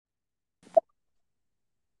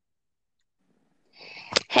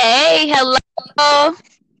Hey, hello.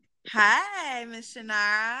 Hi, Miss Shanara.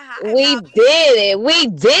 Hi, We how did it. We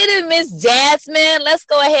did it, Miss Jasmine. Let's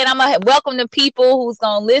go ahead. I'm gonna welcome the people who's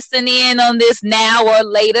gonna listen in on this now or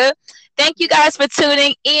later. Thank you yes, guys for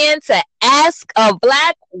tuning in to Ask a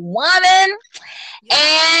Black Woman.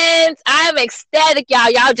 yes. And I'm ecstatic, y'all.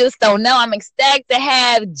 Y'all just don't know. I'm ecstatic to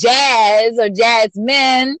have Jazz or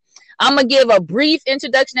Jasmine. I'm gonna give a brief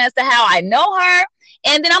introduction as to how I know her,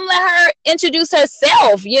 and then I'm gonna let her introduce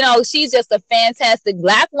herself. She's just a fantastic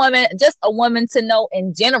black woman, just a woman to know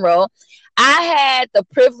in general. I had the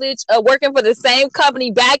privilege of working for the same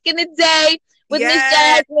company back in the day with Miss Yes.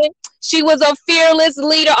 Jasmine. She was a fearless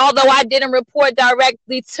leader, although I didn't report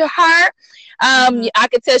directly to her. Mhm. I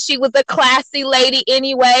could tell she was a classy lady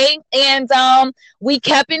anyway. And we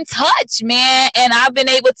kept in touch, man. And I've been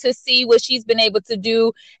able to see what she's been able to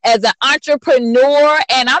do as an entrepreneur.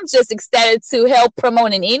 And I'm just ecstatic to help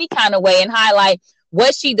promote in any kind of way and highlight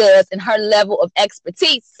what she does and her level of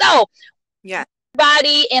expertise. So, Yes.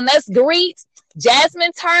 everybody, and let's greet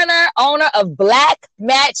Jasmine Turner, owner of Black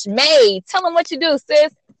Match Made. Tell them what you do,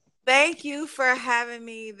 sis. Thank you for having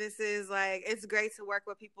me. It's great to work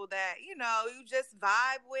with people that, you just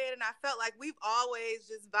vibe with. And I felt like we've always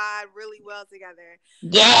just vibed really well together.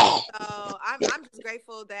 Yeah. I'm just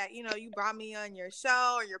grateful that, you brought me on your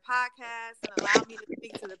show or your podcast and allowed me to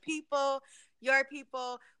speak to the people, your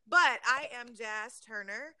people. But I am Jazz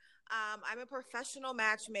Turner. I'm a professional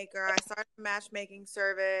matchmaker. I started a matchmaking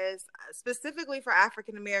service specifically for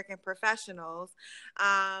African American professionals.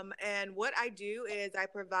 And what I do is I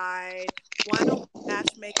provide one-on-one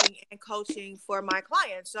matchmaking and coaching for my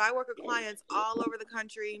clients. So I work with clients all over the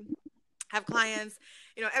country, have clients,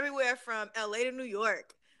 everywhere from LA to New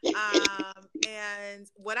York. And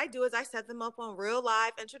what I do is I set them up on real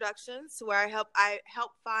live introductions to where I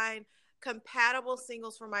help find compatible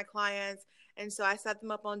singles for my clients. And so I set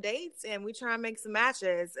them up on dates and we try and make some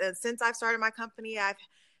matches. And since I've started my company, I've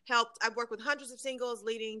worked with hundreds of singles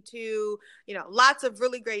leading to, lots of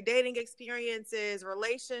really great dating experiences,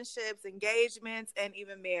 relationships, engagements, and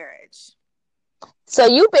even marriage. So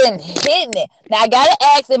you've been hitting it. Now I gotta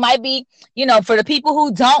ask, it might be, for the people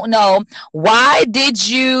who don't know, why did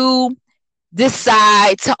you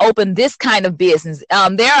decide to open this kind of business?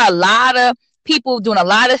 There are a lot of people doing a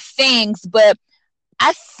lot of things, but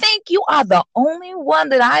I think you are the only one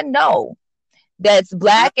that I know that's No,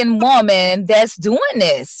 black and woman that's doing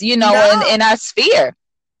this, no. in our sphere.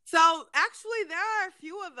 So actually, there are a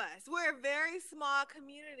few of us. We're a very small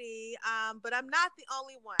community, but I'm not the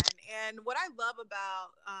only one. And what I love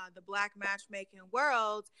about the Black matchmaking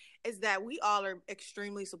world is that we all are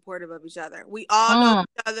extremely supportive of each other. We all know Mm,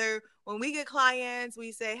 each other. When we get clients,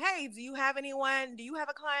 we say, "Hey, do you have anyone? Do you have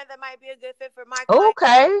a client that might be a good fit for my client?"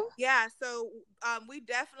 okay. Yeah, so we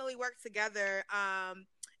definitely work together.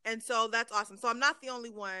 And so that's awesome. So I'm not the only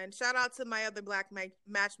one. Shout out to my other black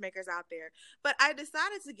matchmakers out there. But I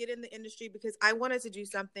decided to get in the industry because I wanted to do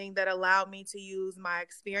something that allowed me to use my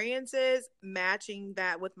experiences, matching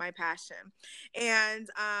that with my passion. And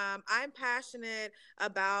I'm passionate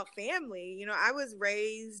about family. I was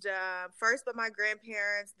raised first by my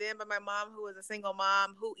grandparents, then by my mom, who was a single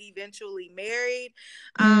mom who eventually married.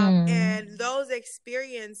 Mm, And those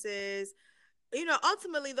experiences,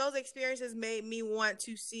 ultimately those experiences made me want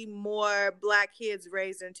to see more black kids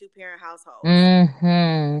raised in two-parent households.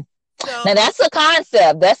 hmm Now So, that's a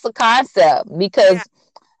concept. That's a concept yeah. because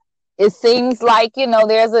it seems like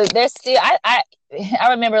there's still I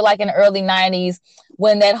remember like in the early 90s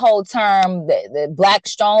when that whole term the black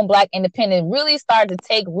strong black independent really started to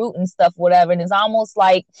take root and stuff whatever, and it's almost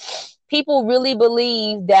like people really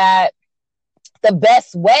believe that the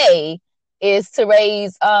best way is to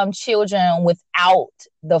raise children without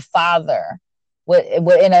the father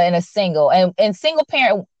in a single and single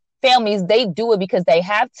parent families. They do it because they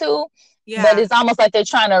have to, but Yeah. it's almost like they're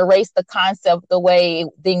trying to erase the concept the way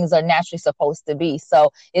things are naturally supposed to be.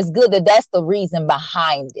 So it's good that that's the reason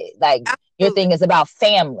behind it. Like your Absolutely. thing is about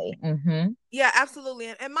family. Mm-hmm. Yeah,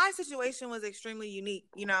 absolutely. And my situation was extremely unique.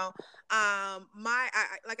 Like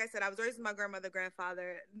I said, I was raised with my grandmother,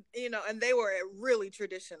 grandfather, and they were really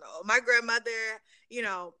traditional. My grandmother,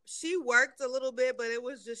 she worked a little bit, but it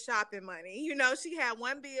was just shopping money. She had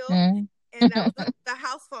one bill, Mm-hmm. and that was the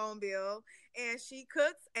house phone bill. And she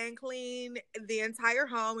cooks and clean the entire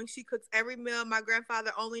home, and she cooks every meal. My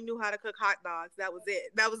grandfather only knew how to cook hot dogs. That was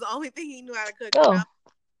it. That was the only thing he knew how to cook. Oh. Um,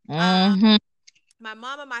 Mm-hmm. my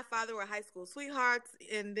mom and my father were high school sweethearts,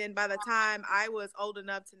 and then by the time I was old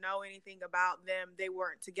enough to know anything about them, they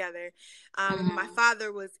weren't together. My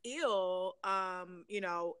father was ill,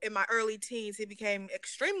 in my early teens. He became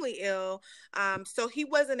extremely ill, so he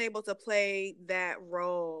wasn't able to play that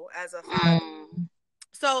role as a father.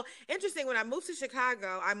 So interesting, when I moved to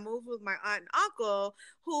Chicago, I moved with my aunt and uncle,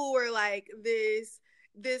 who were like this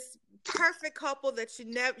perfect couple that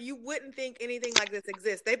you wouldn't think anything like this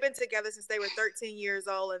exists. They've been together since they were 13 years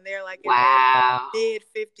old, and they're like in their mid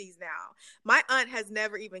 50s now. My aunt has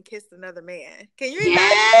never even kissed another man. Can you imagine?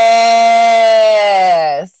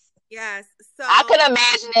 Yes. Yes. So I can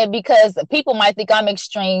imagine it, because people might think I'm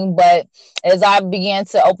extreme, but as I began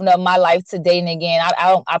to open up my life to dating again,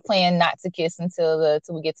 I plan not to kiss until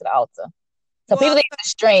we get to the altar. So people think it's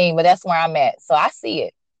extreme, but that's where I'm at. So I see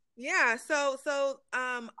it. Yeah. So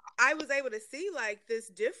I was able to see like this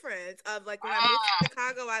difference of like when I moved to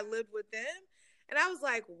Chicago, I lived with them, and I was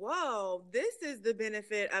like, whoa, this is the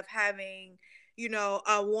benefit of having,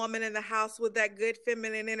 a woman in the house with that good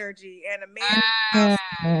feminine energy, and a man in the house,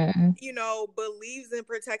 believes in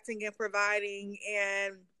protecting and providing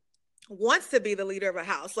and wants to be the leader of a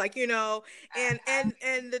house, and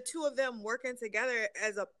the two of them working together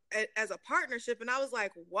as a partnership. And I was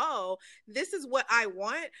like, whoa, this is what I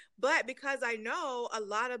want. But because I know a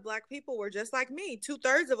lot of Black people were just like me,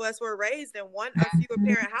 2/3 of us were raised in one or fewer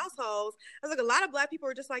parent households. I was like, a lot of Black people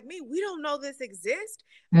are just like me. We don't know this exists,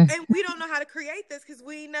 and we don't know how to create this because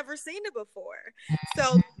we never seen it before.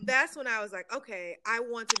 So that's when I was like, okay, I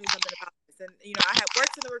want to do something about this. And I had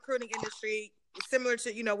worked in the recruiting industry, similar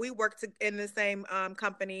to, we worked in the same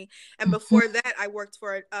company. And before that, I worked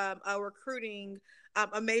for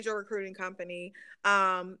a major recruiting company.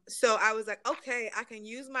 So I was like, okay, I can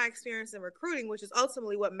use my experience in recruiting, which is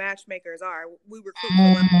ultimately what matchmakers are. We recruit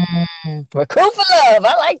for love. Recruit for love.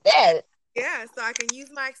 I like that. Yeah, so I can use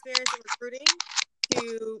my experience in recruiting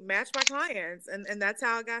to match my clients. And that's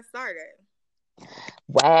how I got started.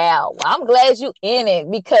 Wow. I'm glad you in it,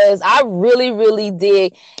 because I really, really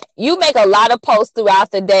dig. You make a lot of posts throughout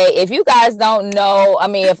the day. If you guys don't know, I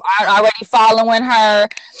mean, if aren't already following her,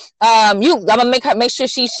 I'm gonna make sure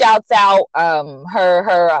she shouts out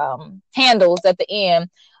her handles at the end.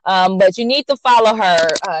 But you need to follow her.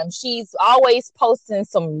 She's always posting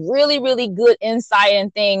some really, really good insight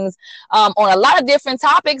and things on a lot of different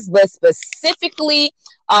topics, but specifically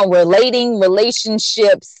relating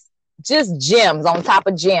relationships, just gems on top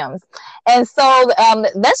of gems. And so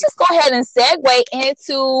let's just go ahead and segue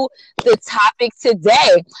into the topic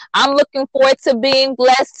today. I'm looking forward to being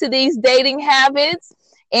blessed to these dating habits,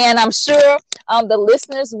 and I'm sure the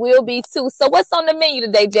listeners will be too. So what's on the menu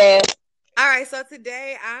today, Jazz? All right, so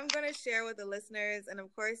today I'm going to share with the listeners, and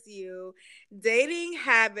of course you, dating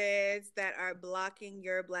habits that are blocking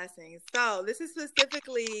your blessings. So this is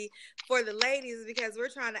specifically for the ladies, because we're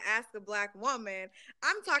trying to ask a Black woman.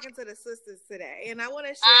 I'm talking to the sisters today, and I want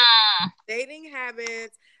to share dating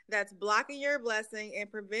habits that's blocking your blessing and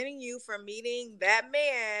preventing you from meeting that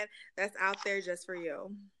man that's out there just for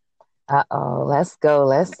you. Uh-oh, let's go.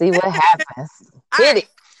 Let's see what happens. Hit it.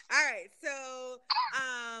 All right, so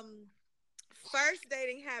first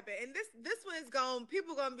dating habit, and this one is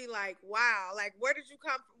people gonna be like, wow, like, where did you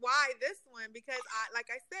come from? Why this one? Because like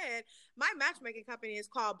I said, my matchmaking company is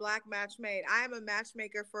called Black Match Made. I am a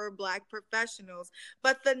matchmaker for Black professionals.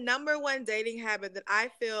 But the number one dating habit that I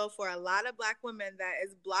feel for a lot of Black women that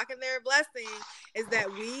is blocking their blessing is that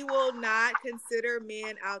we will not consider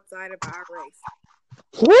men outside of our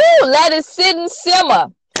race. Woo, let it sit and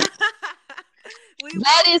simmer.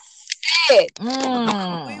 Let it sit. We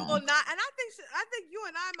will not. And I think you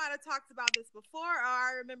and I might have talked about this before, or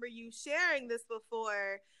I remember you sharing this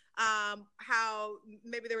before. How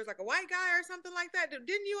maybe there was like a white guy or something like that.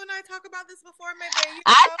 Didn't you and I talk about this before? Maybe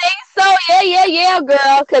I think so. Yeah,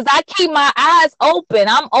 girl. Because I keep my eyes open.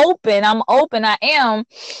 I'm open. I am.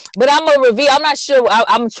 But I'm gonna reveal. I'm not sure.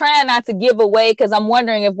 I'm trying not to give away, because I'm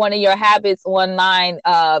wondering if one of your habits online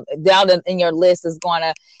down in your list is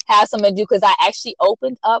gonna have something to do. Because I actually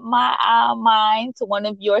opened up my mind to one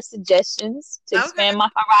of your suggestions to expand my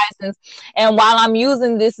horizons. And while I'm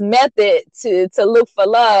using this method to look for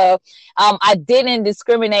love, I didn't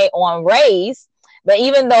discriminate on race. But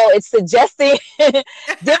even though it's suggesting different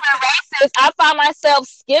races, I find myself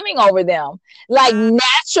skimming over them. Like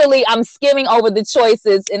naturally, I'm skimming over the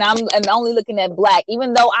choices, and I'm only looking at Black,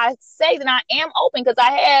 even though I say that I am open, because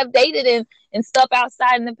I have dated and stuff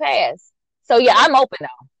outside in the past. So yeah, I'm open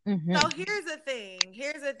though. Mm-hmm. So here's the thing,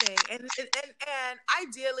 and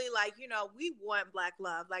ideally, like, we want Black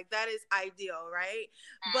love, like that is ideal, right?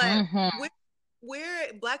 But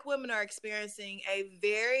Black women are experiencing a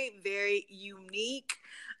very, very unique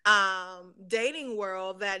dating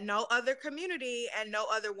world that no other community and no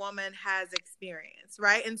other woman has experienced,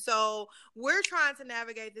 right? And so we're trying to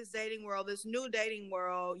navigate this dating world, this new dating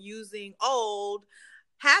world, using old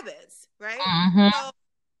habits, right? Mm-hmm. So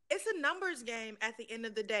it's a numbers game at the end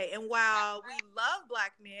of the day. And while we love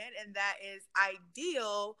Black men and that is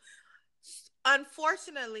ideal,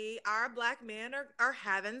 unfortunately, our Black men are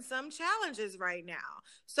having some challenges right now.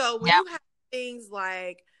 So when you have things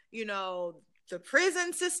like, the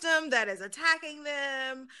prison system that is attacking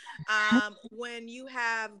them, when you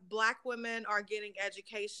have Black women are getting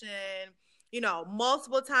education,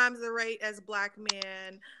 multiple times the rate as Black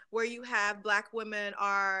men, where you have Black women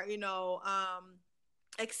are,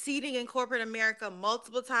 exceeding in corporate America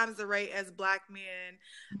multiple times the rate as Black men.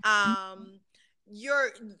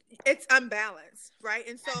 It's unbalanced, right?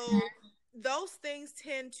 And so those things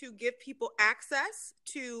tend to give people access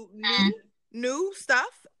to new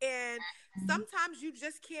stuff, and sometimes you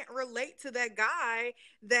just can't relate to that guy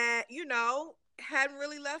that hadn't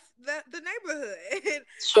really left the neighborhood.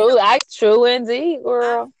 True indeed,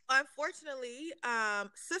 girl. Unfortunately,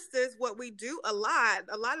 sisters, what we do a lot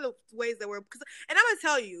of the ways that and I'm gonna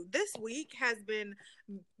tell you, this week has been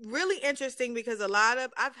really interesting because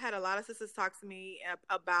I've had a lot of sisters talk to me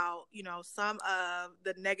about some of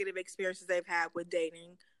the negative experiences they've had with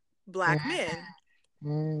dating Black men.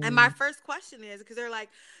 And my first question is, because they're like,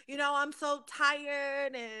 I'm so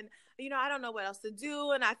tired and, I don't know what else to do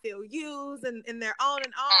and I feel used and they're on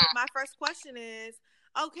and on. My first question is,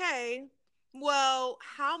 okay, well,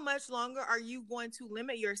 how much longer are you going to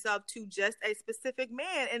limit yourself to just a specific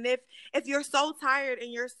man? And if you're so tired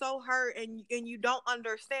and you're so hurt and you don't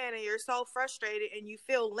understand and you're so frustrated and you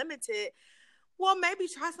feel limited, well, maybe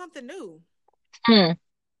try something new.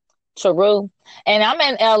 True. And I'm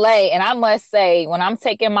in LA, and I must say, when I'm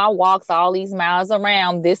taking my walks all these miles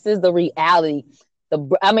around, this is the reality.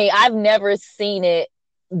 I've never seen it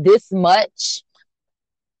this much.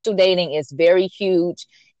 Dating is very huge,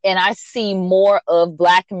 and I see more of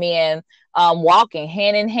Black men walking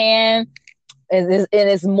hand in hand, and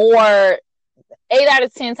it's more. 8 out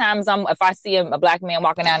of 10 times, if I see a Black man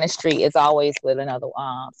walking down the street, it's always with another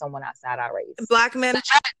someone outside our race. Black men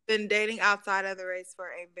have been dating outside of the race for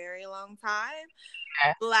a very long time.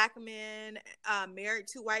 Yeah. Black men married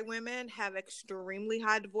to white women have extremely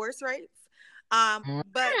high divorce rates. But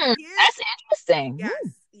that's interesting.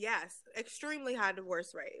 Yes, extremely high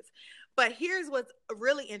divorce rates. But here's what's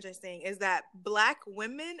really interesting is that Black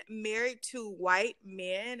women married to white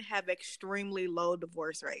men have extremely low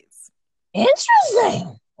divorce rates.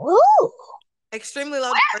 Interesting. Ooh. Extremely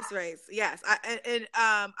low divorce rates. Yes.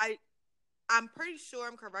 I'm pretty sure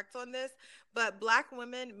I'm correct on this, but Black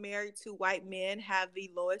women married to white men have the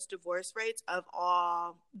lowest divorce rates of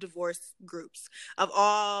all divorce groups, of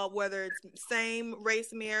all, whether it's same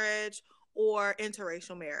race marriage or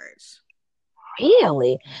interracial marriage.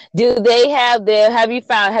 Really? Do they have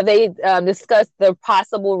they discussed the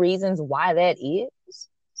possible reasons why that is?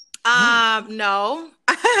 No.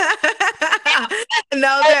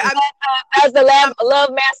 No. Does the Love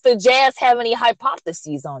Master Jazz have any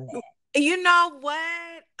hypotheses on that? You know what?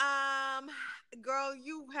 Girl,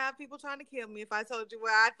 you have people trying to kill me if I told you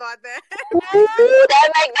where I thought that. Ooh, that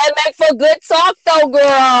make for good talk though, girl.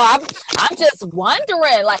 I'm just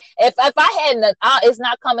wondering, like, if I hadn't, it's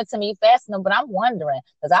not coming to me fast enough, but I'm wondering,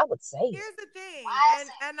 because I would say. Here's the thing,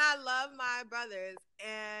 and I love my brothers,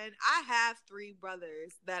 and I have 3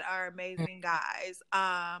 brothers that are amazing guys.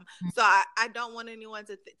 So I don't want anyone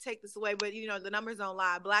to take this away, but the numbers don't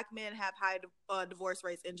lie. Black men have high divorce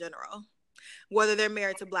rates in general, whether they're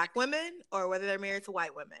married to Black women or whether they're married to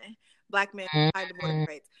white women. Black men have high divorce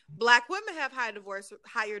rates. Black women have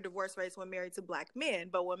higher divorce rates when married to Black men,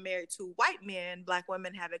 but when married to white men, Black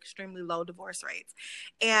women have extremely low divorce rates.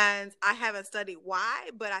 And I haven't studied why,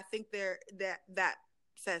 but I think that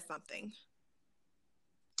says something.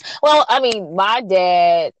 Well, I mean, my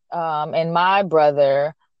dad and my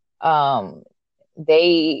brother, my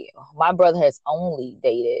brother has only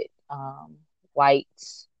dated white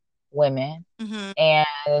women,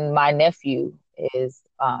 and my nephew is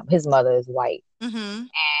his mother is white,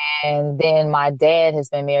 and then my dad has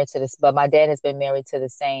been married to the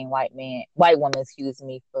same white woman, excuse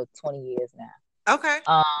me, for 20 years now. Okay.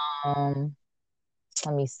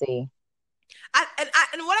 Let me see.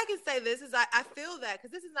 And what I can say this is I feel that,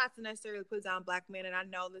 because this is not to necessarily put down Black men, and I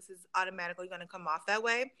know this is automatically going to come off that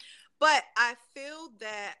way, but I feel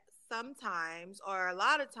that sometimes, or a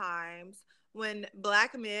lot of times, when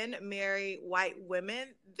Black men marry white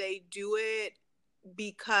women, they do it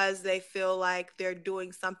because they feel like they're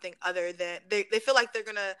doing something other than they feel like they're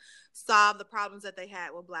gonna solve the problems that they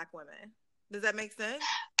had with Black women. Does that make sense?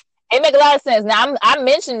 It make a lot of sense. Now I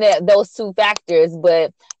mentioned that those two factors,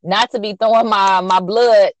 but not to be throwing my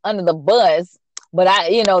blood under the bus. But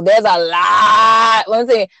there's a lot. Let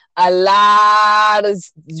me say a lot of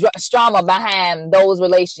drama behind those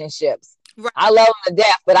relationships. Right. I love them to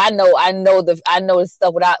death, but I know the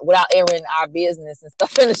stuff without airing our business and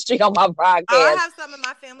stuff in the street on my broadcast. Oh, I have some in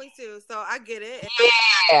my family too, so I get it.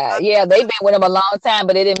 Yeah, they've been with him a long time,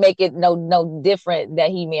 but it didn't make it no different that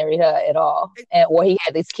he married her at all, or he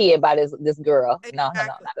had this kid by this girl. Exactly. No,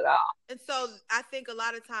 not at all. And so I think a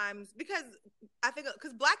lot of times because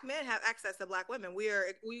Black men have access to Black women, we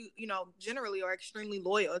generally are extremely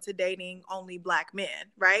loyal to dating only Black men,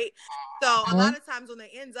 right? So a lot of times when they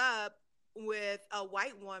end up with a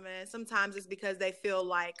white woman, sometimes it's because they feel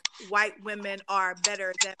like white women are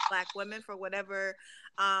better than Black women for whatever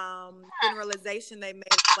generalization they made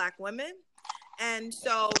of Black women. And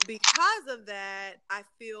so because of that, I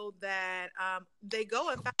feel that they go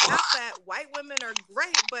and find out that white women are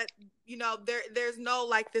great, but there's no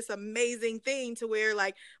like this amazing thing to where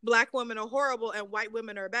like Black women are horrible and white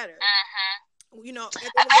women are better. That's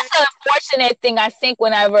an unfortunate thing. I think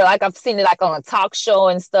whenever like I've seen it like on a talk show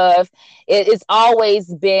and stuff, it's always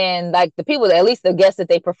been like the people, at least the guests that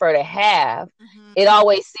they prefer to have. It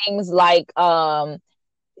always seems like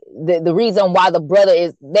the reason why the brother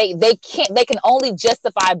is they can only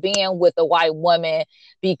justify being with a white woman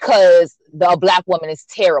because the Black woman is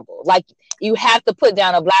terrible. Like you have to put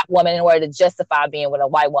down a Black woman in order to justify being with a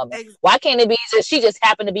white woman. Exactly. Why can't it be that she just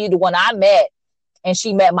happened to be the one I met and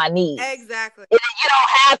she met my needs? Exactly. You don't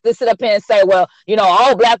have to sit up here and say, well,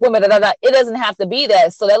 all Black women, It doesn't have to be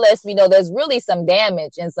that. So that lets me know there's really some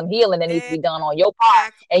damage and some healing that needs to be done on your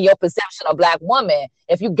part and your perception of Black woman.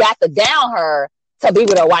 If you got to down her to be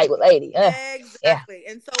with a white lady. Exactly.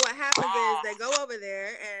 Yeah. And so what happens is they go over there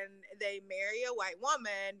and they marry a white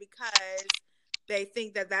woman because they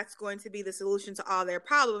think that that's going to be the solution to all their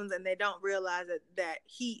problems, and they don't realize that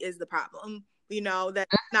he is the problem.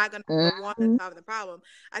 That's not going to be the one to solve the problem.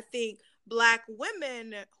 I think Black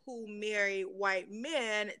women who marry white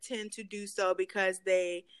men tend to do so because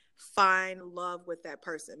they find love with that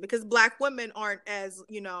person. Because Black women aren't as,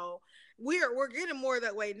 we're getting more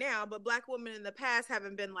that way now, but Black women in the past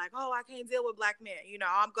haven't been like, oh, I can't deal with Black men.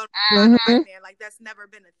 I'm going to find a white man. Like that's never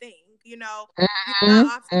been a thing. You're not often going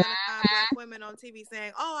to find Black women on TV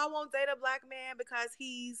saying, oh, I won't date a Black man because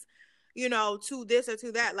he's to this or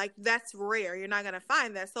to that. Like that's rare. You're not going to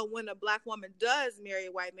find that. So when a Black woman does marry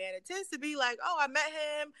a white man, it tends to be like, oh, I met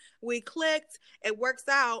him, we clicked, it works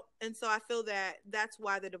out. And so I feel that that's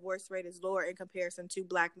why the divorce rate is lower in comparison to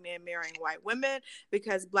Black men marrying white women,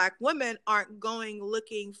 because Black women aren't going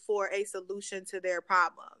looking for a solution to their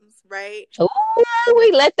problems, right? Oh,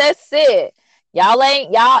 we let that sit.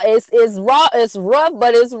 It's raw, it's rough,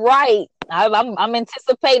 but it's right. I'm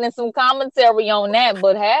anticipating some commentary on that,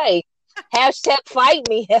 but hey, hashtag fight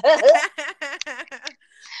me.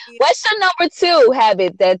 What's your number 2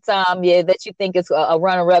 habit that that you think is a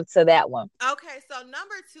runner-up to that one? Okay, so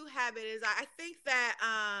number 2 habit is I think that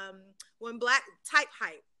when Black type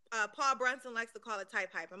hype, Paul Brunson likes to call it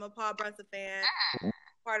type hype. I'm a Paul Brunson fan.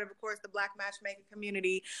 Part of course, the Black matchmaking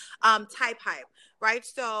community, type hype, right?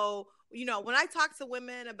 So, when I talk to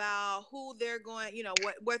women about who they're going,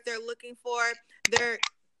 what they're looking for,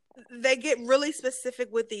 they get really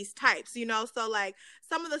specific with these types, so like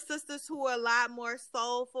some of the sisters who are a lot more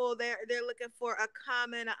soulful, they're looking for a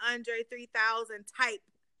Common, an Andre 3000 type.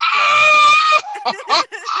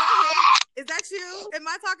 Is that you? Am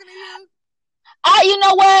I talking to you? You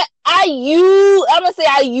know what? I'm gonna say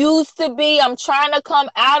I used to be. I'm trying to come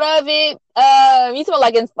out of it. You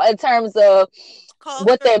talking like in terms of culture,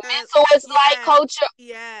 what their mental is like, culture.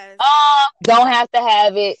 Yes. Don't have to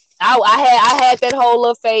have it. I had that whole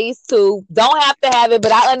little phase too. Don't have to have it,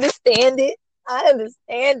 but I understand it.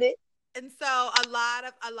 And so a lot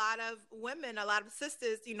of women, a lot of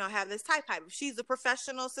sisters, have this type hype. If she's a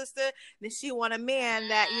professional sister, then she want a man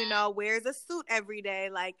that, wears a suit every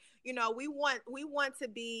day. Like, we want to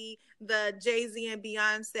be the Jay-Z and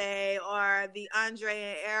Beyonce or the Andre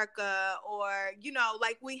and Erica, or,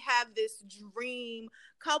 like we have this dream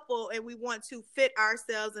couple and we want to fit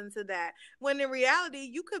ourselves into that. When in reality,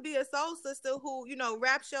 you could be a soul sister who,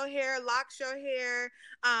 wraps your hair, locks your hair,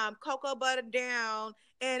 cocoa butter down,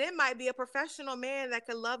 and it might be a professional man that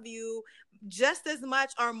could love you just as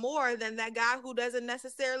much or more than that guy who doesn't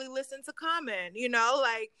necessarily listen to Common,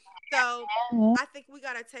 like So I think we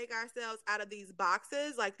got to take ourselves out of these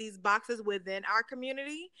boxes, like these boxes within our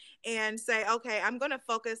community, and say, okay, I'm going to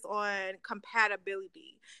focus on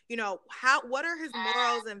compatibility. You know, what are his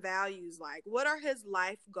morals and values like? What are his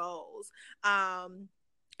life goals?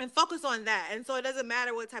 And focus on that. And so it doesn't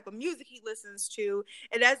matter what type of music he listens to.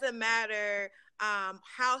 It doesn't matter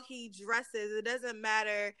how he dresses. It doesn't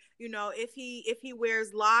matter, you know, if he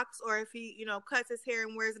wears locks, or if he, you know, cuts his hair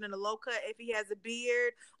and wears it in a low cut, if he has a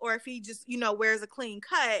beard, or if he just, you know, wears a clean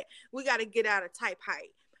cut. We got to get out of type height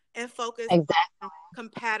and focus on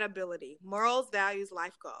compatibility, morals, values,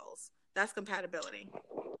 life goals. That's compatibility.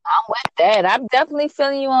 I'm with that. I'm definitely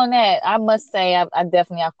feeling you on that. I must say, I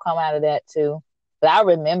definitely have come out of that too. But I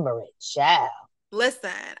remember it, child.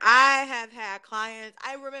 Listen, I have had clients.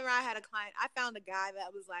 I remember I had a client. I found a guy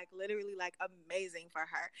that was like literally like amazing for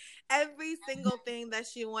her. Every single thing that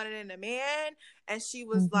she wanted in a man, and she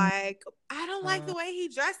was like, I don't like the way he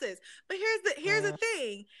dresses. But here's the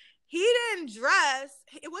thing. He didn't dress.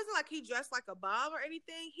 It wasn't like he dressed like a bum or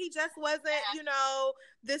anything. He just wasn't, you know,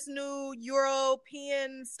 this new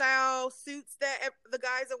European style suits that the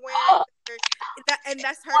guys are wearing. And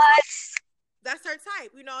that's her. That's her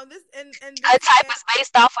type, you know. And her type is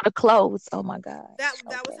based off of the clothes. Oh my God, that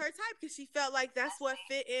was her type, because she felt like that's what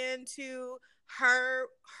fit into her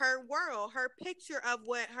world, her picture of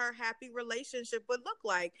what her happy relationship would look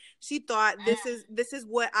like. She thought, this is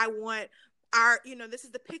what I want. This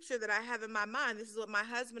is the picture that I have in my mind. This is what my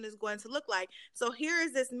husband is going to look like. So here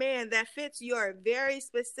is this man that fits your very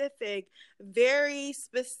specific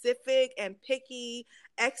and picky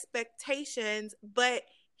expectations, but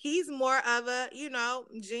he's more of a, you know,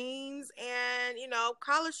 jeans and, you know,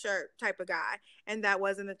 collar shirt type of guy. And that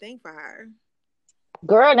wasn't a thing for her.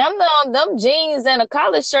 Girl, them jeans and a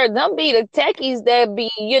collar shirt, them be the techies that be,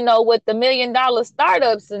 you know, with the $1 million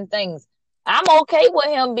startups and things. I'm okay with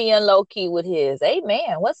him being low key with his.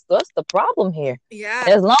 Amen. What's the problem here? Yeah.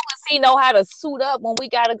 As long as he know how to suit up when we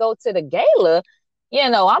got to go to the gala, you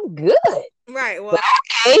know, I'm good. Right. Well,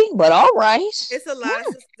 but all right. It's a lot of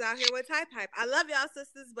sisters out here with type hype. I love y'all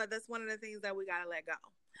sisters, but that's one of the things that we gotta let go.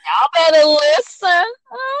 Y'all better listen.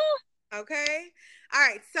 Okay. All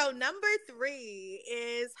right. So number 3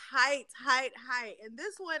 is height. And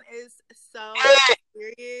this one is so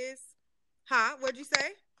serious. Huh? What'd you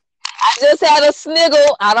say? I just had a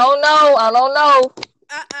sniggle. I don't know.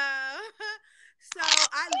 So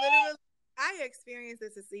I experienced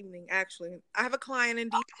this evening, actually. I have a client in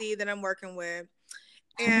DC that I'm working with,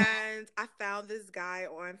 and I found this guy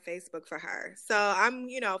on Facebook for her. So I'm,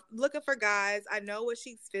 you know, looking for guys. I know what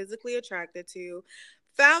she's physically attracted to.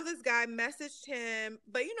 Found this guy, messaged him,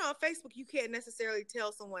 but you know, on Facebook, you can't necessarily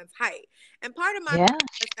tell someone's height. And part of my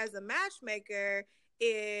process as a matchmaker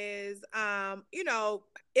is, you know,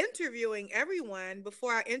 interviewing everyone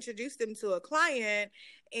before I introduce them to a client,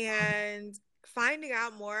 and finding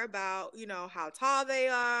out more about, you know, how tall they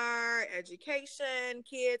are, education,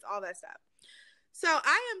 kids, all that stuff. So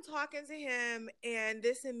I am talking to him, and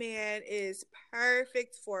this man is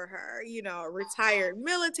perfect for her. You know, retired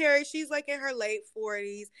military. She's like in her late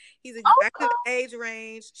 40s. He's exactly the age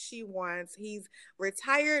range she wants. He's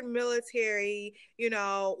retired military, you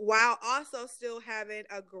know, while also still having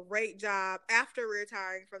a great job after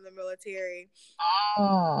retiring from the military.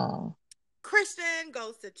 Oh. Christian,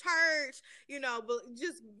 goes to church, you know, but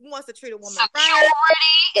just wants to treat a woman right.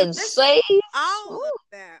 And safe. All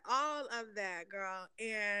of that, girl.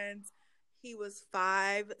 And he was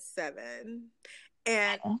 5'7",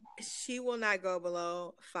 and she will not go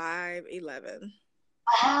below 5'11".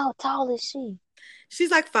 How tall is she? She's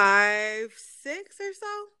like 5'6" or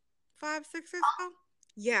so. 5'6" or so.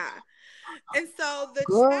 Yeah. And so the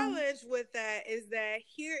challenge with that is that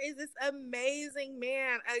here is this amazing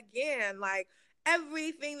man again, like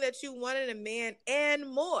everything that you want in a man and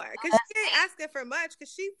more. Because she ain't asking for much,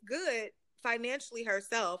 because she's good financially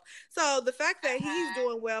herself. So the fact that he's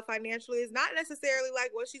doing well financially is not necessarily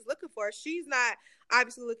like what she's looking for. She's not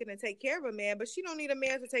obviously looking to take care of a man, but she don't need a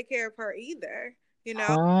man to take care of her either. You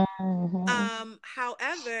know,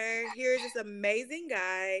 however, here's this amazing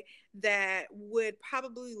guy that would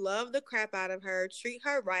probably love the crap out of her, treat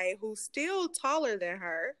her right, who's still taller than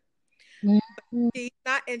her. But she's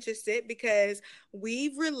not interested, because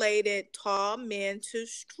we've related tall men to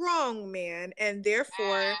strong men, and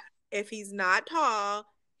therefore, if he's not tall,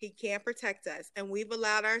 he can't protect us. And we've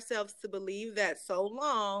allowed ourselves to believe that so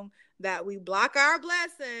long that we block our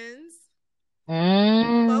blessings,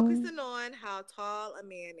 focusing on how tall a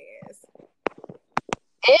man is.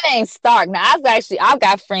 It ain't stark. Now I've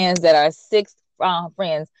got friends that are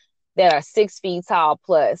 6 feet tall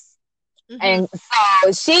plus. And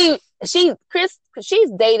so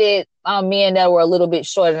she's dated men that were a little bit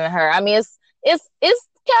shorter than her. I mean, it's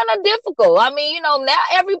kind of difficult. I mean, you know, now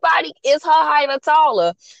everybody is her height or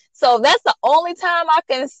taller. So that's the only time I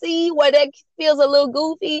can see where that feels a little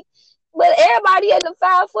goofy. But everybody at the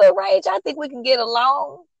 5 foot range, I think we can get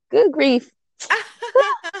along. Good grief. And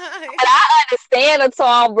I understand a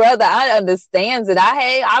tall brother. I understand it.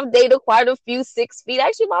 I've dated quite a few 6 feet.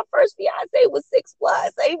 Actually, my first fiance was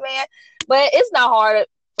 6+. Amen. But it's not hard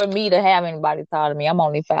for me to have anybody taller than me. I'm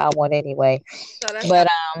only 5'1" anyway. So but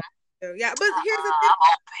yeah. But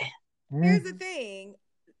here's the thing.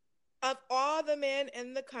 Of all the men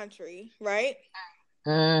in the country, right?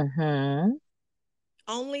 Mm-hmm.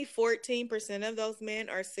 Only 14% of those men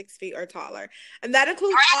are 6 feet or taller, and that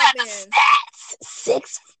includes all men.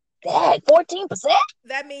 14%.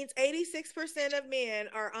 That means 86% of men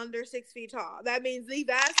are under 6 feet tall. That means the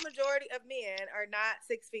vast majority of men are not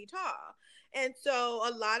 6 feet tall. And so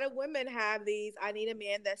a lot of women have these, I need a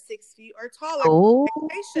man that's 6 feet or taller.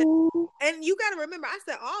 And you got to remember, I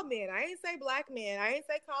said all men. I ain't say black men. I ain't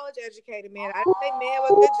say college educated men. I didn't say men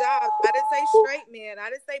with good jobs. I didn't say straight men. I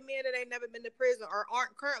didn't say men that ain't never been to prison or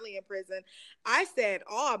aren't currently in prison. I said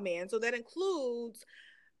all men. So that includes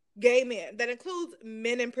gay men. That includes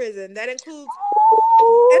men in prison. That includes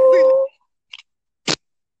every.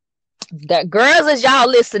 The girls, as y'all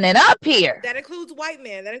listening up here, that includes white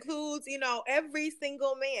men. That includes, you know, every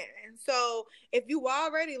single man. So if you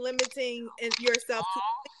already limiting yourself to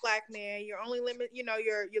black man, you're only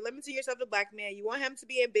you're limiting yourself to black man. You want him to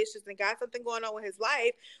be ambitious and got something going on with his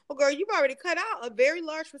life. Well, girl, you've already cut out a very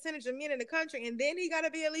large percentage of men in the country, and then he got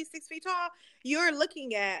to be at least 6 feet tall. You're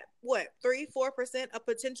looking at what 3-4% of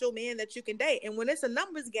potential men that you can date, and when it's a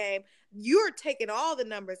numbers game, you're taking all the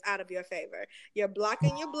numbers out of your favor. You're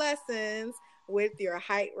blocking your blessings with your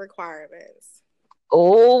height requirements.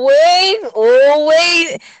 Oh wait.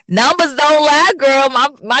 Numbers don't lie, girl.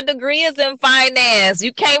 My degree is in finance.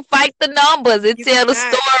 You can't fight the numbers. It tell the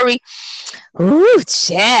story. Ooh,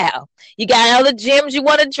 child. You got other gems you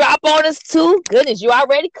want to drop on us too? Goodness, you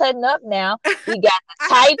already cutting up now. We got the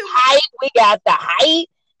type height. We got the height.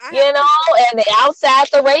 You know, and the outside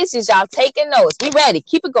the races, y'all taking notes. We ready.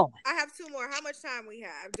 Keep it going. I have 2 more. How much time we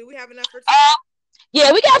have? Do we have enough for 2?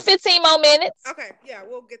 Yeah, we got 15 more minutes. Okay, yeah,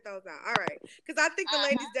 we'll get those out. All right, because I think the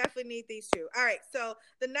ladies definitely need these too. All right, so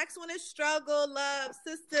the next one is struggle love.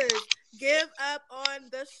 Sisters, give up on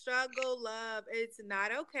the struggle love. It's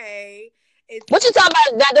not okay. What you talking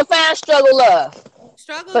about? That define struggle love.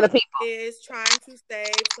 Struggle for the people is trying to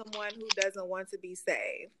save someone who doesn't want to be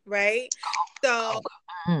saved, right? So,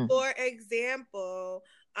 for example,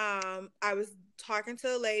 I was talking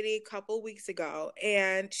to a lady a couple weeks ago,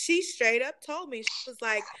 and she straight up told me, she was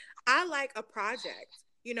like, I like a project,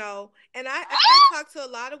 you know, and I talk to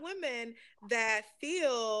a lot of women that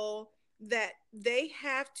feel that they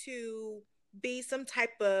have to be some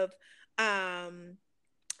type of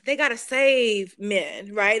they gotta save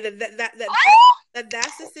men, right? That's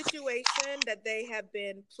the situation that they have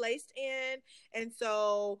been placed in, and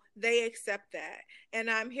so they accept that. And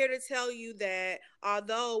I'm here to tell you that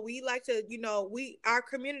although we like to, you know, our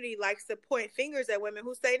community likes to point fingers at women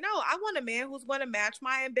who say, no, I want a man who's going to match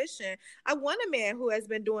my ambition. I want a man who has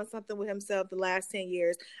been doing something with himself the last 10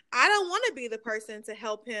 years. I don't want to be the person to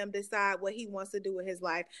help him decide what he wants to do with his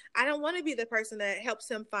life. I don't want to be the person that helps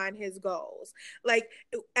him find his goals. Like,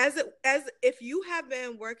 as if you have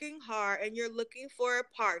been working hard and you're looking for a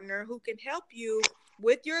partner who can help you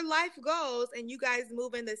with your life goals and you guys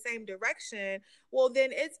move in the same direction, well, then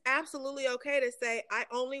it's absolutely okay to say, I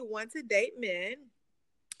only want to date men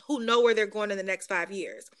who know where they're going in the next 5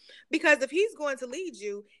 years. Because if he's going to lead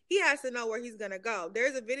you, he has to know where he's going to go.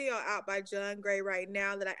 There's a video out by John Gray right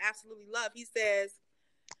now that I absolutely love. He says,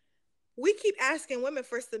 we keep asking women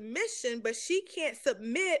for submission, but she can't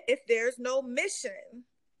submit if there's no mission.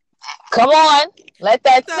 Come on, let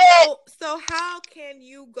that sit. So how can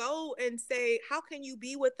you go and say, how can you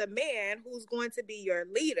be with a man who's going to be your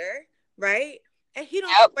leader, right? And he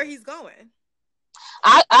don't know where he's going.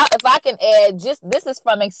 If I can add, just this is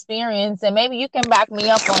from experience, and maybe you can back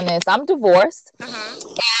me up on this. I'm divorced,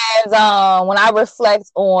 and when I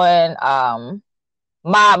reflect on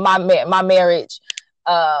my marriage,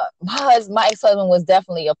 my ex-husband was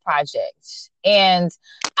definitely a project. And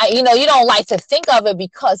you don't like to think of it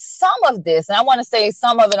because some of this, and I want to say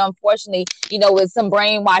some of it, unfortunately, with some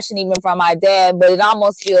brainwashing even from my dad, but it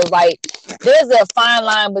almost feels like there's a fine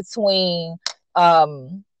line between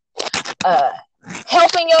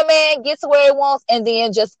helping your man get to where he wants, and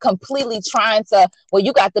then just completely trying to, well,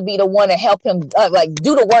 you got to be the one to help him, like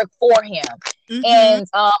do the work for him. Mm-hmm. And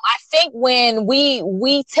I think when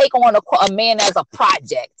we take on a man as a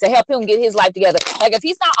project to help him get his life together, like if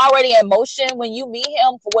he's not already in motion when you meet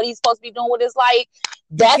him for what he's supposed to be doing with his life,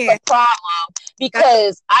 that's a problem.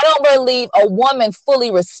 Because I don't believe a woman fully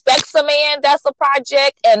respects a man that's a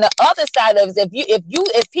project. And the other side of it is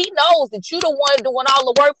if he knows that you're the one doing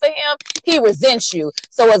all the work for him, he resents you.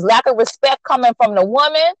 So it's lack of respect coming from the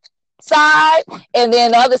woman side, and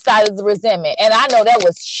then the other side is the resentment. And I know that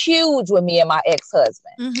was huge with me and my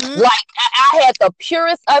ex-husband. Mm-hmm. Like I had the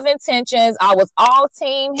purest of intentions. I was all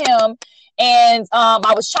team him, and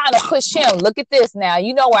I was trying to push him. Look at this now.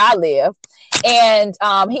 You know where I live. And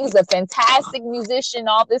he's a fantastic musician,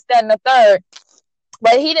 all this, that, and the third.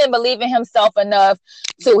 But he didn't believe in himself enough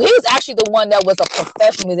to. He was actually the one that was a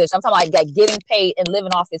professional musician. I'm talking like getting paid and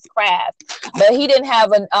living off his craft. But he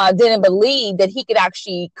didn't believe that he could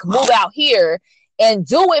actually move out here and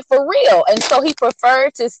do it for real. And so he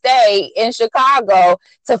preferred to stay in Chicago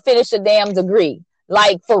to finish a damn degree,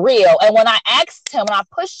 like for real. And when I asked him, and I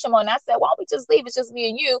pushed him on, I said, "Why don't we just leave? It's just me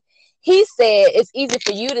and you." He said, "It's easy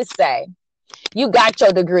for you to say. You got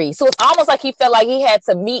your degree." So it's almost like he felt like he had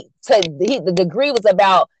to the degree was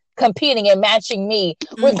about competing and matching me.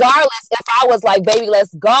 Mm-hmm. Regardless if I was like, "Baby,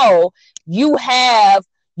 let's go. You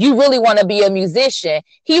really want to be a musician."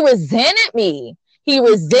 He resented me. He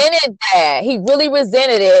resented that. He really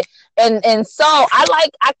resented it. And so I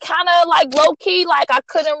kind of like low key, like I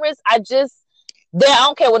couldn't I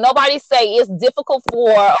don't care what nobody say. It's difficult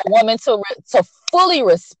for a woman to fully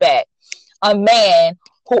respect a man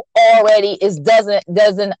who already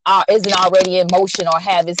isn't already in motion or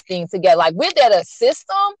have his thing together. Like we're there to assist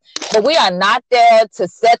them, but we are not there to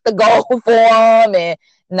set the goal for them. And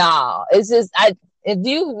no, it's just if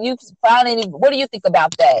you found any, what do you think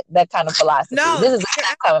about that kind of philosophy? No, this is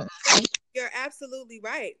you're absolutely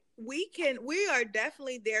right. We are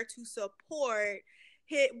definitely there to support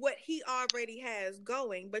what he already has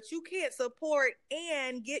going, but you can't support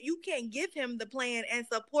and you can't give him the plan and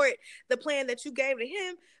support the plan that you gave to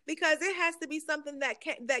him, because it has to be something that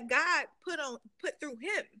God put through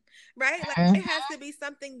him, right? Like it has to be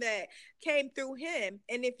something that came through him.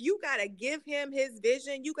 And if you got to give him his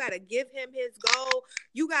vision, you got to give him his goal,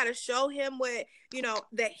 you got to show him what,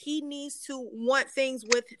 that he needs to want things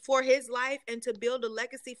for his life and to build a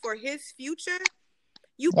legacy for his future.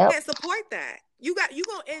 You can't support that. You're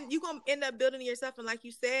gonna end up building yourself, and like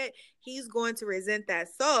you said, he's going to resent that.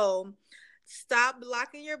 So stop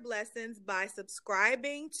blocking your blessings by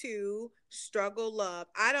subscribing to Struggle Love.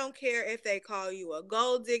 I don't care if they call you a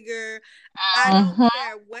gold digger. I don't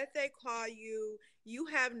care what they call you. You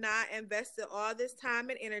have not invested all this time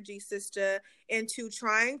and energy, sister, into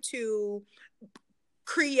trying to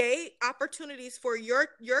create opportunities for your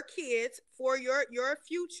kids, for your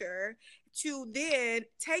future, to then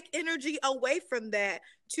take energy away from that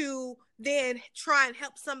to then try and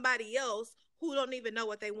help somebody else who don't even know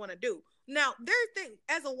what they want to do. Now,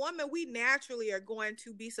 as a woman, we naturally are going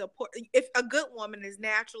to be supportive. If a good woman is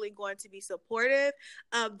naturally going to be supportive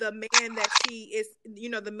of the man that she is,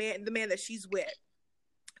 the man that she's with.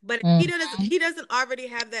 But if he doesn't already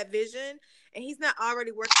have that vision and he's not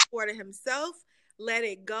already working for it himself, let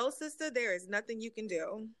it go, sister. There is nothing you can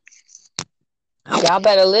do. Y'all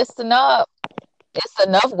better listen up. It's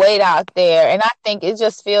enough weight out there. And I think it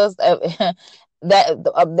just feels that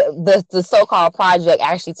the so-called project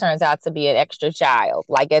actually turns out to be an extra child.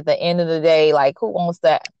 Like at the end of the day, like who wants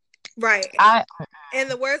that? Right. And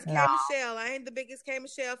the words K. Michelle, I ain't the biggest K.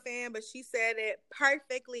 Michelle fan, but she said it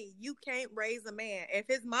perfectly. You can't raise a man. If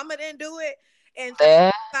his mama didn't do it in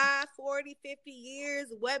 35, 40, 50 years,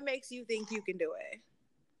 what makes you think you can do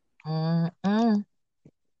it?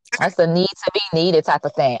 That's a need to be needed type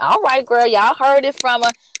of thing. All right, girl, y'all heard it from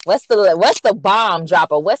her. What's the bomb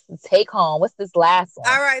dropper? What's the take home? What's this last one?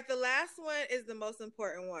 All right, the last one is the most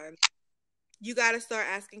important one. You got to start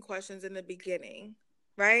asking questions in the beginning,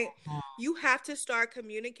 right? You have to start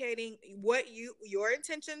communicating what your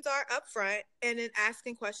intentions are up front, and then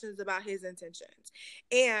asking questions about his intentions.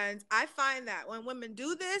 And I find that when women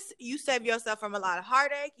do this, you save yourself from a lot of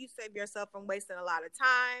heartache. You save yourself from wasting a lot of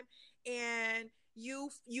time, and you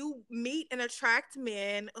meet and attract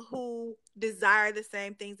men who desire the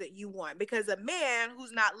same things that you want, because a man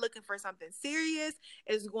who's not looking for something serious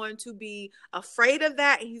is going to be afraid of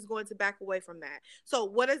that, and he's going to back away from that. So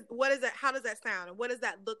what is that? How does that sound? And what does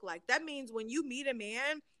that look like? That means when you meet a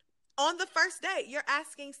man on the first date, you're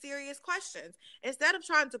asking serious questions. Instead of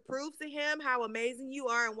trying to prove to him how amazing you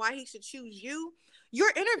are and why he should choose you,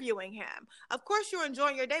 You're interviewing him. Of course, you're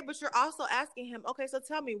enjoying your day, but you're also asking him, okay, so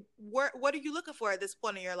tell me, what are you looking for at this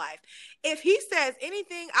point in your life? If he says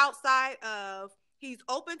anything outside of he's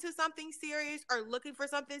open to something serious or looking for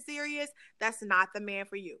something serious, that's not the man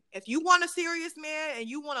for you. If you want a serious man and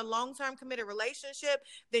you want a long-term committed relationship,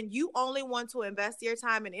 then you only want to invest your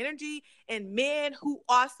time and energy in men who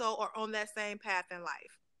also are on that same path in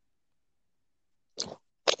life.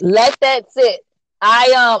 Let that sit.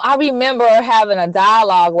 I remember having a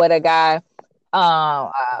dialogue with a guy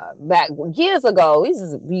back years ago.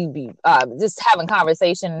 We be just having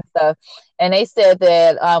conversation and stuff, and they said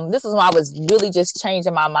that this was when I was really just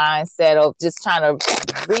changing my mindset of just trying to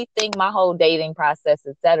rethink my whole dating process,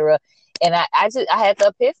 etc. And I had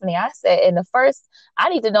the epiphany. I said, in the first, I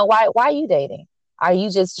need to know why are you dating? Are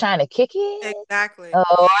you just trying to kick it? Exactly.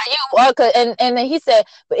 Oh, are you? And then he said,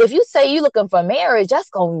 but if you say you looking for marriage,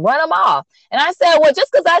 that's gonna run him off. And I said, well,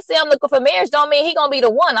 just because I say I'm looking for marriage, don't mean he gonna be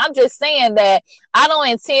the one. I'm just saying that I don't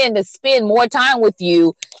intend to spend more time with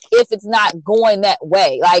you if it's not going that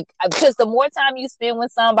way. Like, because the more time you spend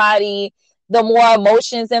with somebody, the more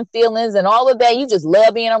emotions and feelings and all of that, you just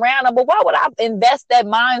love being around them. But why would I invest that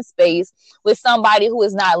mind space with somebody who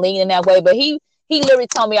is not leaning that way? But he literally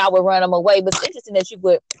told me I would run him away. But it's interesting that you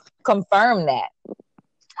would confirm that.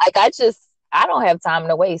 Like, I don't have time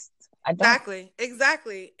to waste. I don't.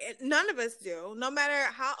 Exactly. None of us do. No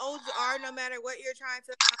matter how old you are, no matter what you're trying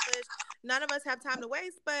to accomplish, none of us have time to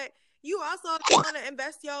waste. But you also want to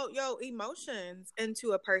invest your emotions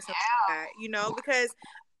into a person like that, you know, because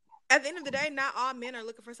at the end of the day, not all men are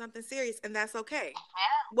looking for something serious, and that's okay.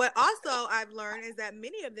 What also I've learned is that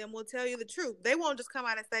many of them will tell you the truth. They won't just come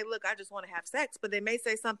out and say, look, I just want to have sex, but they may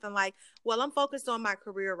say something like, well, I'm focused on my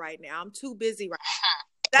career right now. I'm too busy right now.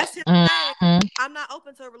 That's him saying, I'm not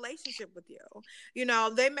open to a relationship with you. You know,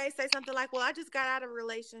 they may say something like, well, I just got out of a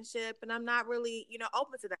relationship and I'm not really, you know,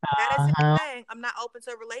 open to that. That is him saying, I'm not open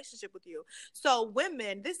to a relationship with you. So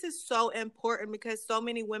women, this is so important because so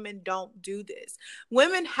many women don't do this.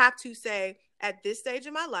 Women have to say, at this stage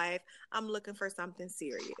of my life, I'm looking for something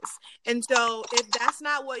serious. And so if that's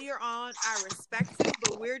not what you're on, I respect you,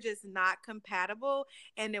 but we're just not compatible.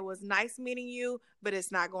 And it was nice meeting you, but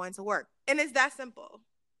it's not going to work. And it's that simple.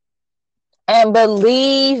 And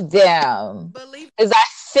believe them. Because I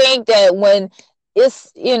think that when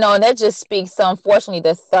it's, you know, and that just speaks to, unfortunately,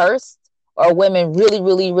 the thirst, or women really,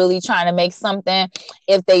 really, really trying to make something.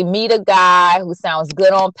 If they meet a guy who sounds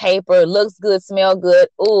good on paper, looks good, smell good,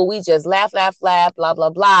 ooh, we just laugh, blah, blah,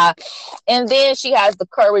 blah. And then she has the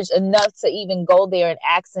courage enough to even go there and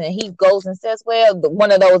ask, and he goes and says, well,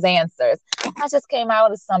 one of those answers, I just came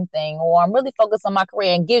out of something, or I'm really focused on my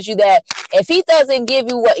career, and gives you that. If he doesn't give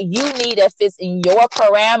you what you need that fits in your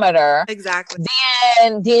parameter, exactly,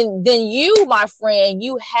 then you, my friend,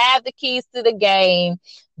 you have the keys to the game.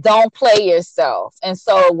 Don't play yourself. And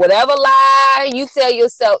so whatever lie you tell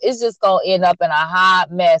yourself, it's just going to end up in a hot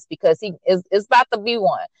mess, because it's about to be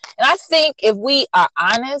one. And I think if we are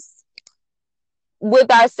honest with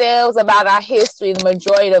ourselves about our history, the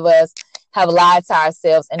majority of us have lied to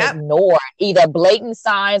ourselves and ignored either blatant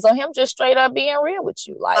signs or him just straight up being real with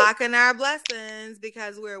you. Like, blocking our blessings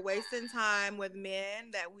because we're wasting time with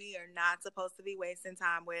men that we are not supposed to be wasting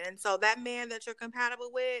time with. And so that man that you're compatible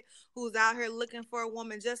with, who's out here looking for a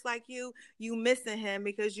woman just like you missing him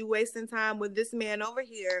because you wasting time with this man over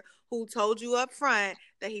here who told you up front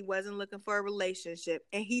that he wasn't looking for a relationship.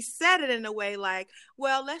 And he said it in a way like,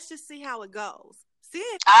 well, let's just see how it goes. Seeing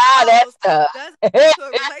that's doesn't lead to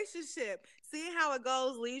a relationship. Seeing how it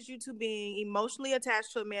goes leads you to being emotionally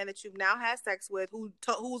attached to a man that you've now had sex with,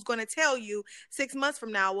 who's going to tell you 6 months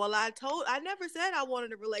from now, well, I never said I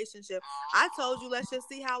wanted a relationship. I told you, let's just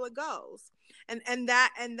see how it goes. And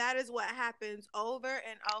that is what happens over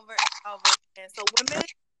and over and over again. So women,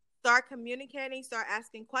 start communicating, start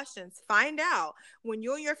asking questions, find out when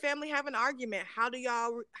you and your family have an argument, how do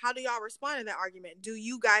y'all respond to that argument? Do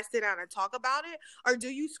you guys sit down and talk about it, or do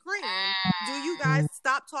you scream? Do you guys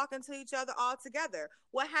stop talking to each other altogether?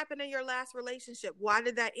 What happened in your last relationship? Why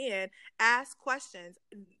did that end? Ask questions.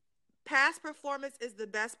 Past performance is the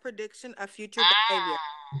best prediction of future behavior,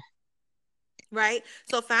 right?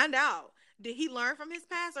 So find out. Did he learn from his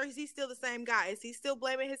past, or is he still the same guy? Is he still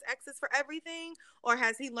blaming his exes for everything, or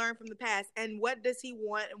has he learned from the past? And what does he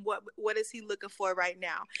want, and what is he looking for right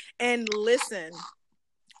now? And listen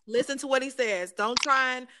to what he says. Don't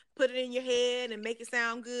try and put it in your head and make it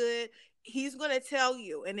sound good. He's going to tell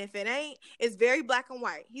you. And if it ain't, it's very black and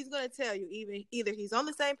white. He's going to tell you either he's on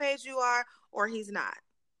the same page you are, or he's not.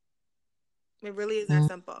 It really is that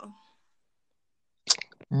simple.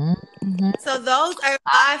 So those are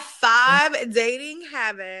my 5 dating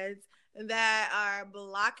habits that are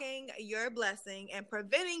blocking your blessing and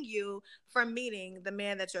preventing you from meeting the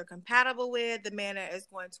man that you're compatible with, the man that is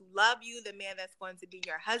going to love you, the man that's going to be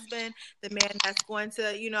your husband, the man that's going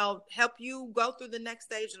to, you know, help you go through the next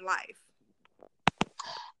stage in life.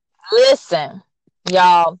 Listen,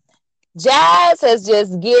 y'all, Jazz has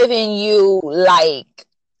just given you like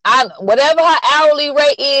whatever her hourly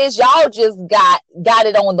rate is, y'all just got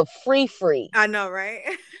it on the free. I know, right?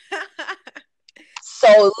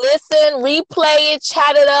 So listen, replay it,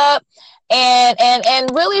 chat it up, and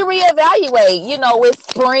really reevaluate. You know, it's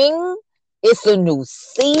spring, it's a new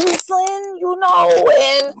season, you know,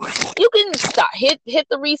 and you can hit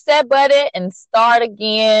the reset button and start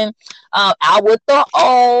again. Out with the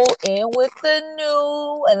old, in with the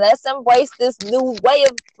new, and let's embrace this new way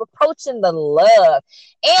of approaching the love.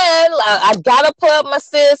 And I gotta put up my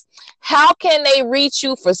sis. How can they reach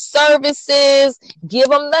you for services? Give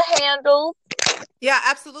them the handle. Yeah,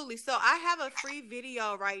 absolutely. So I have a free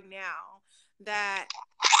video right now that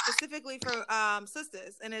specifically for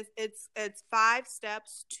sisters, and it's 5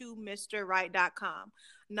 steps to MrRight.com.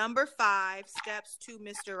 Number 5 steps to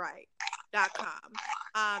MrRight.com.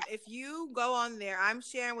 If you go on there, I'm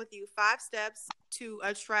sharing with you 5 steps to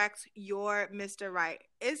attract your Mr. Right.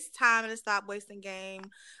 It's time to stop wasting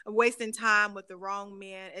time with the wrong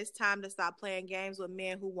men. It's time to stop playing games with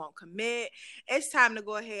men who won't commit. It's time to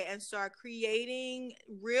go ahead and start creating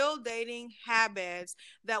real dating habits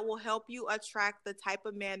that will help you attract the type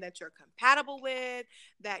of man that you're compatible with,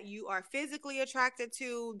 that you are physically attracted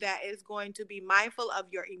to, that is going to be mindful of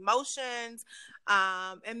your emotions,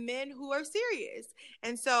 and men who are serious.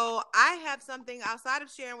 And so I have something outside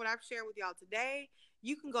of sharing what I've shared with y'all today.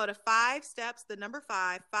 You can go to 5 steps, the number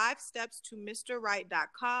 5 steps to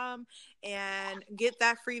MrRight.com and get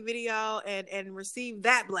that free video and receive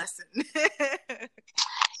that blessing.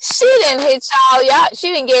 She didn't hit y'all.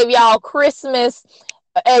 She didn't give y'all Christmas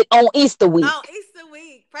on Easter week. On Easter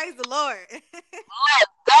week. Praise the Lord.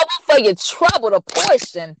 Double for your trouble, the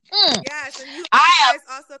portion. Yes, and you guys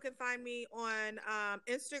also can find me on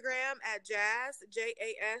Instagram at Jas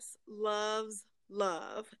loves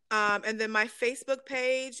love, and then my Facebook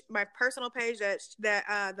page, my personal page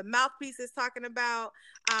that the mouthpiece is talking about,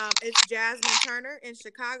 it's Jasmine Turner in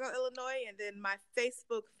Chicago, Illinois, and then my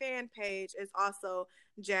Facebook fan page is also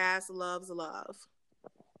Jas Loves Love.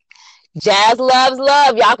 Jas Loves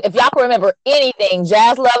Love. Y'all, if y'all can remember anything,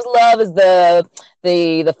 Jas Loves Love is the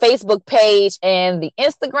Facebook page and the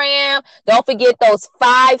Instagram. Don't forget those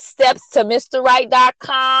 5 steps to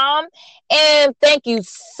MrRight.com. And thank you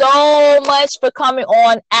so much for coming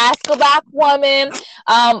on Ask a Black Woman.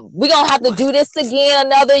 We're going to have to do this again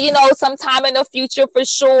another, sometime in the future for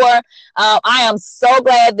sure. I am so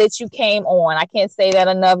glad that you came on. I can't say that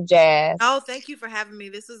enough, Jazz. Oh, thank you for having me.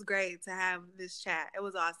 This was great to have this chat. It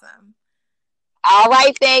was awesome. All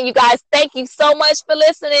right, then, you guys, thank you so much for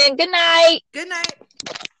listening. Good night. Good night.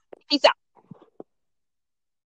 Peace out.